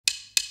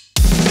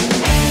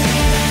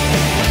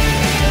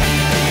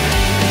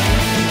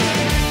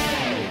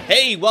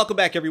Hey, welcome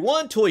back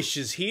everyone,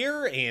 TOYFAIR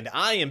here, and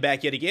I am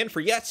back yet again for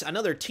yet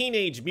another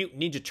Teenage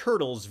Mutant Ninja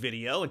Turtles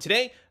video, and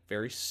today,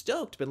 very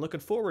stoked, been looking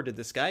forward to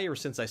this guy ever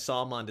since I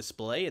saw him on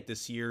display at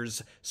this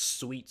year's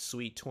sweet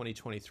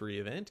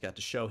 2023 event. Got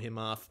to show him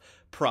off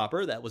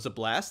proper, that was a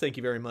blast, thank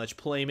you very much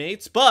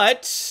Playmates,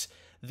 but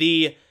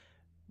the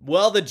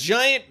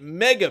giant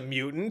Mega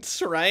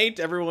Mutant, right?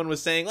 Everyone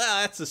was saying,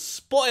 well, that's a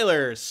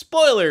spoiler,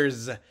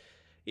 spoilers!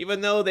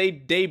 Even though they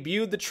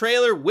debuted the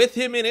trailer with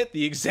him in it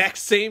the exact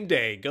same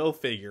day. Go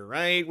figure,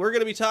 right? We're going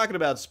to be talking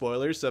about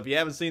spoilers, so if you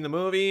haven't seen the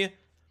movie,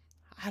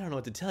 I don't know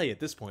what to tell you at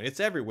this point. It's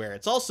everywhere.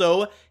 It's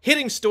also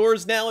hitting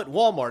stores now at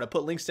Walmart. I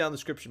put links down in the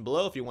description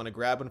below if you want to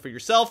grab one for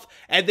yourself,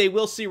 and they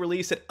will see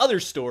release at other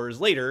stores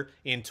later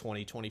in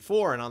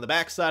 2024. And on the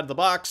back side of the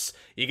box,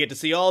 you get to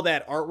see all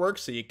that artwork,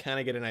 so you kind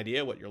of get an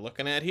idea what you're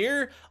looking at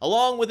here,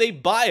 along with a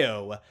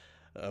bio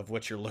of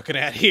what you're looking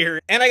at here.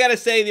 And I gotta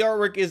say, the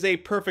artwork is a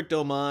perfect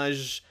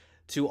homage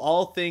to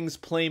all things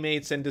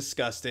Playmates and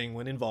disgusting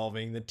when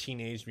involving the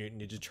Teenage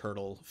Mutant Ninja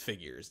Turtle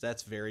figures.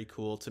 That's very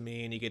cool to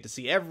me, and you get to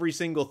see every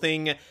single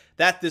thing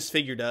that this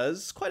figure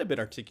does. Quite a bit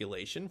of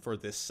articulation for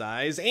this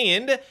size,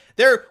 and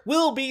there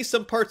will be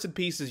some parts and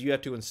pieces you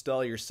have to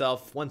install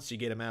yourself once you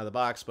get them out of the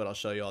box, but I'll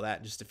show you all that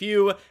in just a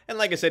few. And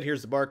like I said,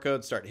 here's the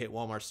barcode. Start to hit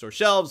Walmart store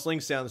shelves.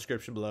 Links down in the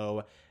description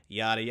below.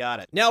 Yada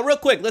yada. Now, real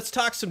quick, let's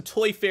talk some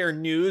TOYFAIR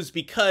news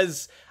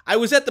because I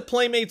was at the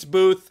Playmates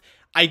booth.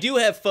 I do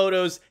have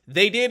photos.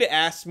 They did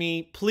ask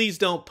me, please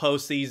don't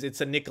post these.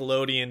 It's a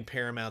Nickelodeon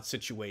Paramount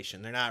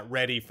situation. They're not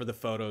ready for the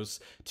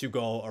photos to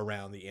go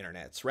around the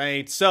internets,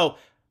 right? So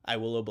I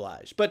will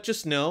oblige. But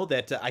just know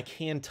that I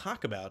can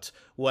talk about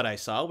what I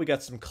saw. We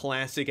got some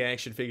classic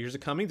action figures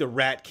coming. The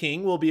Rat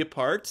King will be a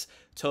part.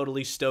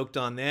 Totally stoked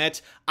on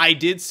that. I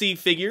did see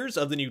figures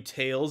of the new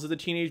Tales of the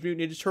Teenage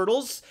Mutant Ninja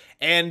Turtles,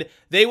 and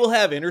they will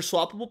have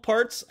interswappable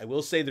parts. I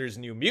will say there's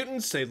new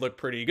mutants. They look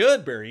pretty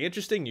good, very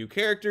interesting, new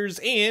characters,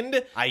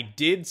 and I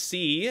did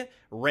see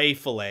Ray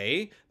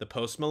Fillet, the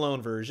Post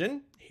Malone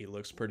version. He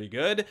looks pretty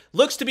good.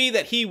 Looks to be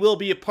that he will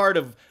be a part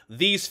of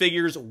these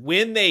figures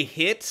when they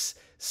hit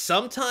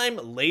sometime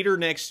later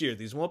next year.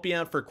 These won't be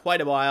out for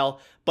quite a while,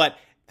 but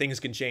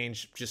things can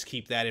change. Just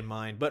keep that in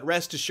mind. But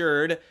rest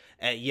assured,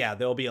 yeah,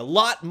 there'll be a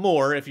lot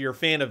more if you're a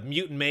fan of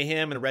Mutant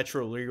Mayhem and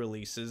retro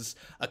re-releases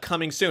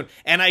coming soon.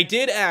 And I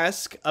did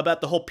ask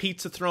about the whole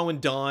pizza throwing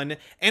Dawn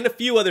and a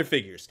few other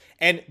figures.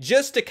 And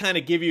just to kind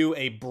of give you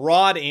a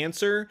broad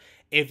answer,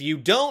 if you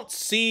don't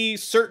see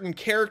certain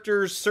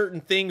characters, certain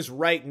things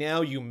right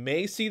now, you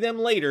may see them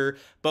later.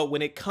 But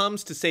when it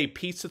comes to, say,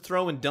 pizza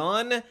throwing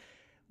Dawn,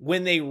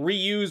 when they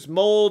reuse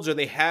molds or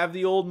they have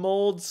the old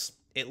molds,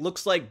 it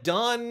looks like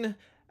Dawn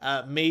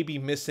may be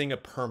missing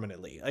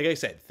permanently. Like I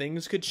said,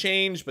 things could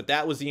change, but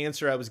that was the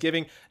answer I was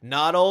giving.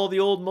 Not all the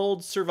old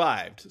molds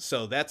survived,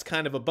 so that's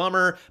kind of a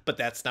bummer, but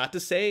that's not to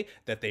say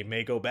that they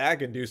may go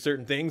back and do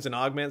certain things and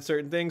augment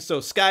certain things, so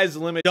sky's the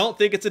limit. Don't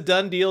think it's a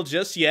done deal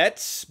just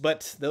yet,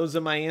 but those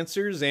are my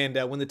answers, and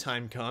when the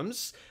time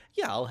comes,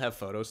 yeah, I'll have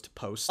photos to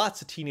post.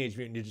 Lots of Teenage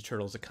Mutant Ninja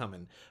Turtles are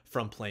coming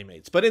from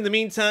Playmates. But in the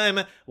meantime,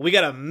 we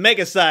got a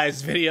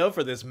mega-sized video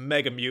for this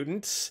Mega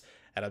Mutant,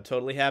 and I'm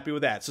totally happy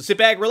with that. So sit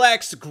back,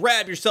 relax,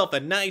 grab yourself a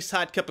nice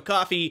hot cup of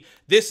coffee.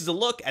 This is a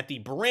look at the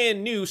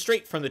brand new,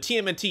 straight from the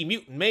TMNT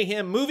Mutant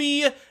Mayhem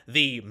movie,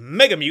 the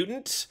Mega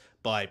Mutant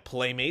by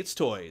Playmates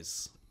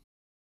Toys.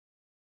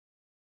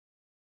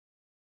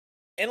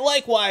 And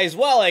likewise,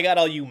 while I got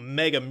all you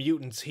Mega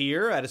Mutants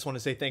here, I just want to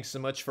say thanks so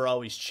much for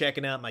always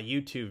checking out my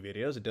YouTube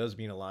videos. It does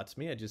mean a lot to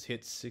me. I just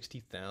hit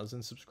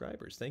 60,000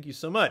 subscribers. Thank you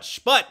so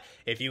much. But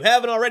if you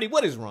haven't already,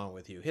 what is wrong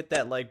with you? Hit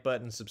that like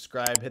button,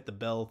 subscribe, hit the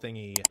bell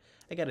thingy.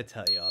 I gotta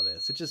tell you all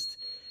this.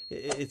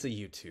 It's a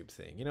YouTube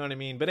thing. You know what I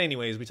mean? But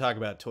anyways, we talk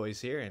about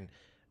toys here, and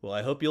well,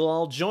 I hope you'll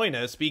all join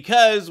us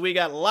because we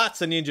got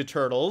lots of Ninja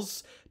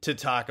Turtles to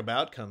talk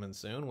about coming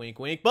soon. Wink,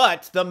 wink.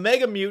 But the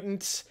Mega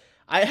Mutant,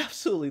 I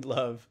absolutely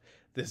love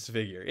this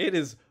figure. It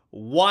is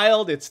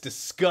wild, it's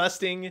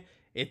disgusting,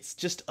 it's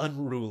just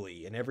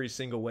unruly in every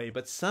single way,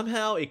 but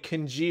somehow it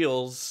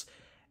congeals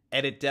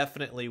and it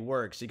definitely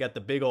works. You got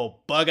the big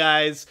old bug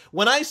eyes.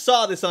 When I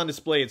saw this on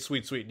display at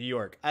Sweet Sweet New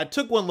York, I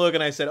took one look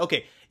and I said,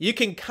 okay, you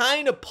can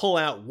kind of pull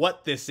out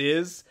what this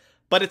is,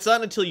 but it's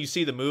not until you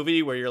see the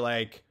movie where you're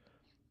like,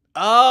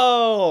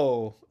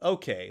 oh,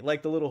 okay,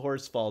 like the little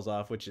horse falls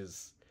off, which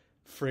is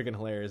friggin'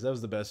 hilarious. That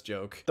was the best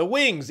joke. The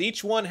wings,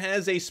 each one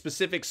has a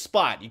specific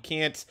spot. You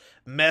can't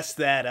mess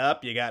that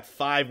up. You got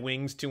 5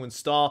 wings to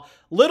install.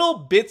 Little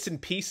bits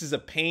and pieces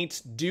of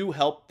paint do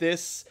help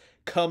this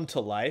come to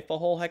life a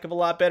whole heck of a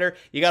lot better.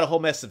 You got a whole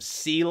mess of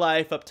sea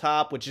life up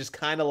top, which is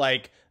kind of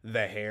like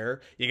the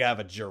hair. You have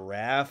a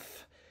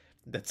giraffe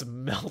that's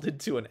melded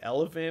to an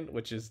elephant,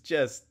 which is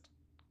just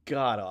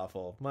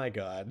god-awful. My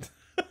god.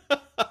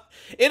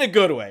 In a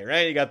good way,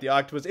 right? You got the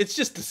octopus. It's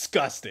just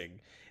disgusting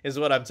is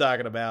what I'm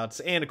talking about.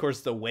 And, of course,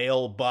 the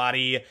whale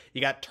body.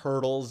 You got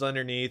turtles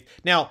underneath.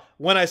 Now,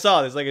 when I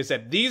saw this, like I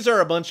said, these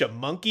are a bunch of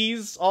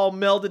monkeys all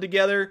melded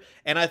together.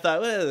 And I thought,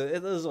 well,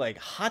 those are like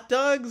hot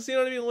dogs? You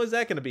know what I mean? What is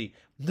that going to be?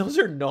 Those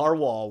are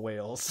narwhal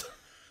whales.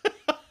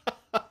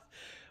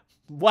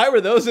 Why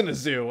were those in a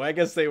zoo? I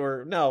guess they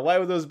were, no, why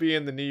would those be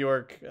in the New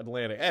York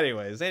Atlantic?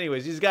 Anyways,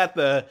 he's got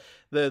the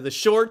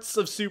shorts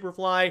of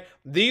Superfly.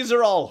 These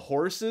are all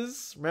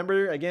horses.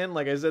 Remember, again,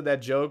 like I said,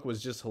 that joke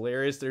was just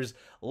hilarious. There's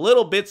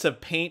little bits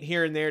of paint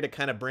here and there to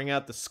kind of bring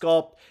out the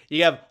sculpt.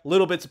 You have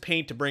little bits of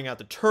paint to bring out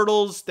the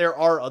turtles. There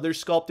are other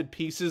sculpted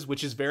pieces,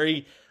 which is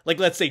very, like,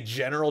 let's say,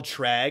 general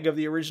trag of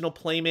the original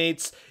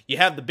Playmates. You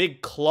have the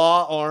big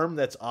claw arm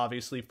that's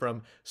obviously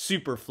from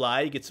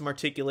Superfly. You get some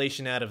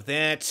articulation out of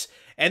that.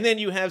 And then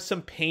you have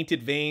some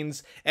painted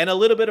veins and a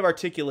little bit of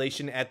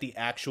articulation at the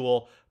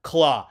actual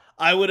claw.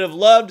 I would have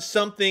loved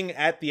something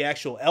at the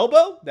actual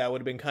elbow. That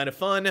would have been kind of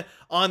fun.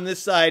 On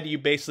this side, you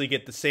basically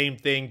get the same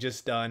thing,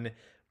 just done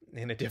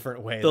in a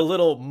different way. The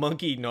little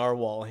monkey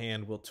narwhal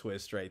hand will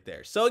twist right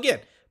there. So again,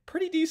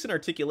 pretty decent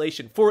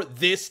articulation for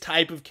this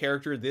type of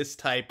character, this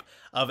type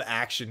of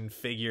action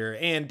figure.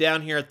 And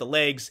down here at the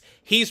legs,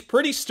 he's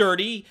pretty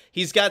sturdy.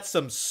 He's got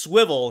some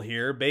swivel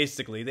here,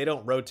 basically. They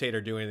don't rotate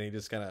or do anything,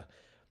 just kind of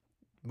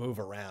move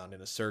around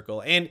in a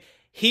circle. And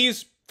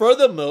he's, for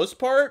the most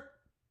part,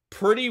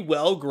 pretty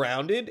well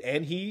grounded,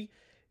 and he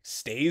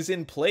stays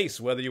in place,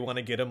 whether you want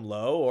to get him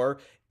low or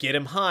get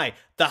him high.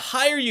 The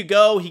higher you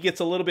go, he gets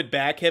a little bit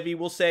back heavy,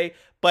 we'll say,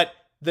 but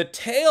the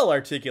tail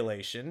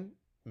articulation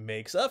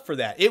makes up for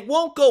that. It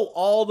won't go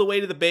all the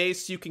way to the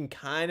base. You can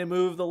kind of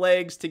move the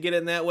legs to get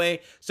in that way,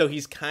 so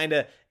he's kind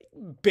of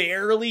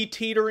barely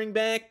teetering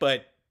back,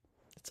 but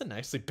it's a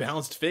nicely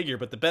balanced figure.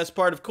 But the best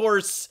part, of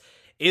course,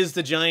 is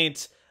the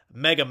giant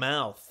Mega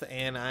Mouth,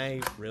 and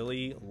I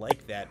really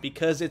like that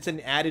because it's an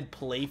added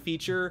play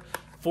feature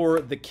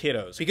for the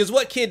kiddos. Because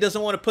what kid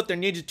doesn't want to put their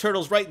Ninja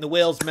Turtles right in the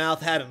whale's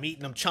mouth, have them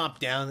eating them chomp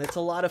down? That's a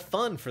lot of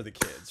fun for the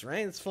kids,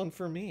 right? It's fun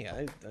for me.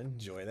 I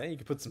enjoy that. You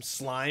can put some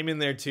slime in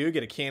there too,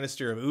 get a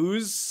canister of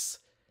ooze.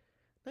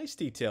 Nice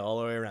detail all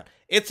the way around.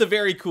 It's a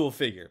very cool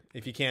figure,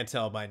 if you can't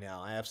tell by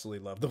now. I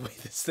absolutely love the way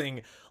this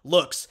thing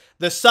looks.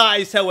 The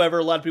size, however,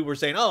 a lot of people were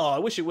saying, oh, I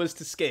wish it was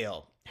to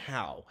scale.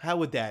 How? How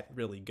would that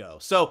really go?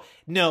 So,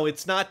 no,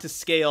 it's not to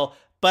scale,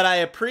 but I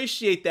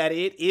appreciate that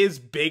it is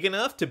big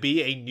enough to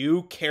be a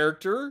new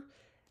character,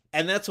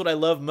 and that's what I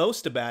love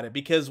most about it,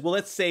 because, well,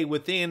 let's say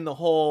within the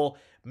whole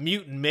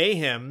Mutant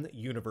Mayhem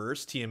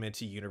universe,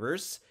 TMNT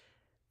universe,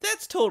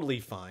 that's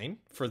totally fine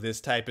for this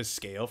type of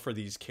scale for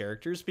these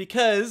characters,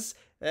 because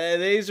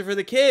these are for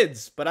the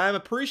kids, but I'm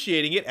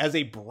appreciating it as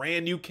a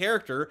brand new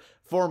character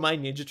for my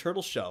Ninja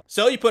Turtle show.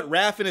 So you put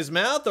Raph in his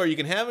mouth, or you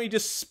can have him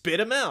just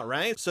spit him out,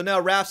 right? So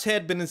now Raph's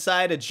head been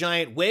inside a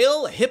giant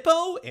whale, a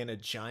hippo, and a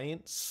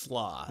giant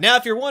sloth. Now,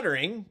 if you're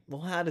wondering,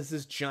 well, how does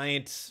this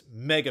giant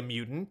Mega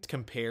Mutant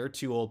compare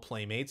to old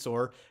Playmates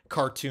or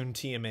cartoon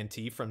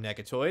TMNT from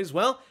NECA Toys?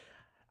 Well,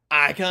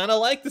 I kind of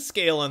like the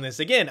scale on this.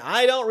 Again,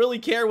 I don't really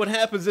care what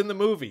happens in the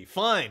movie.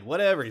 Fine,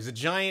 whatever. He's a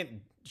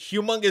giant,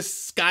 humongous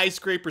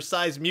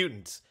skyscraper-sized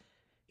mutant.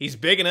 He's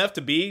big enough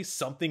to be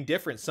something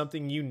different,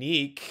 something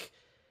unique,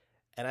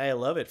 and I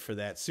love it for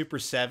that. Super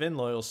 7,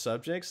 Loyal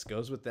Subjects,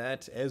 goes with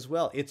that as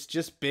well. It's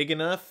just big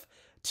enough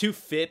to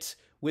fit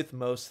with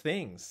most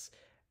things.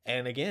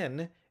 And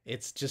again,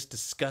 it's just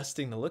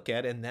disgusting to look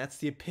at, and that's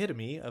the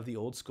epitome of the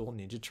old school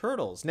Ninja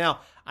Turtles.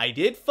 Now, I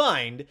did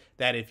find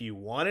that if you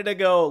wanted to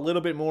go a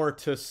little bit more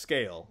to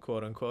scale,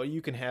 quote unquote,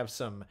 you can have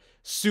some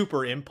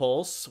Super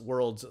Impulse,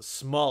 world's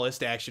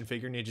smallest action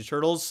figure Ninja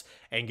Turtles,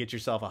 and get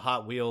yourself a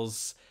Hot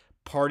Wheels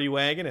party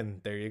wagon, and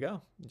there you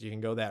go. You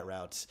can go that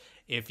route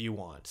if you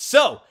want.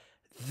 So,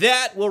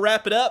 that will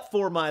wrap it up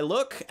for my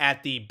look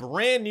at the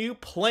brand new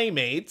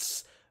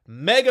Playmates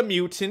Mega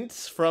Mutant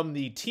from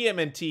the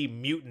TMNT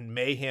Mutant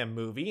Mayhem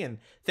movie. And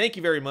thank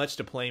you very much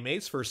to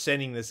Playmates for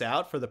sending this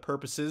out for the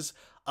purposes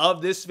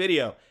of this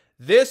video.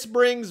 This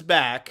brings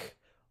back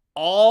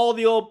all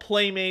the old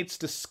Playmates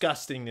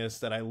disgustingness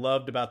that I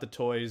loved about the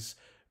toys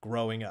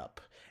growing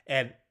up.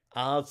 And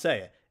I'll tell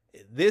you,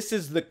 this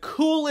is the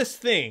coolest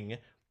thing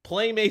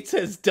Playmates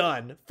has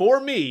done for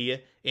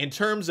me in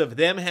terms of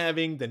them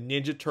having the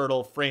Ninja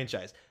Turtle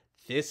franchise.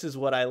 This is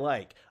what I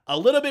like. A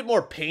little bit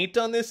more paint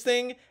on this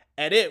thing,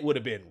 and it would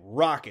have been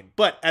rocking.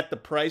 But at the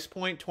price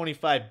point,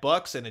 25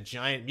 bucks and a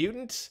giant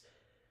mutant,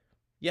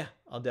 yeah,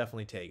 I'll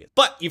definitely take it.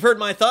 But you've heard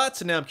my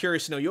thoughts, and now I'm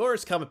curious to know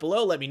yours. Comment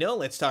below, let me know.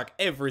 Let's talk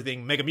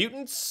everything Mega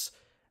Mutants.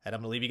 And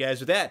I'm going to leave you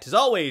guys with that. As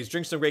always,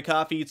 drink some great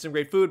coffee, eat some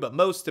great food, but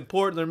most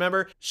importantly,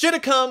 remember, should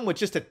have come with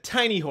just a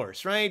tiny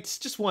horse, right?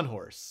 Just one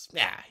horse.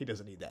 He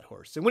doesn't need that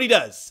horse. And when he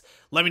does,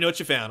 let me know what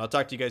you found. I'll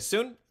talk to you guys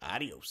soon.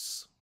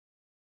 Adios.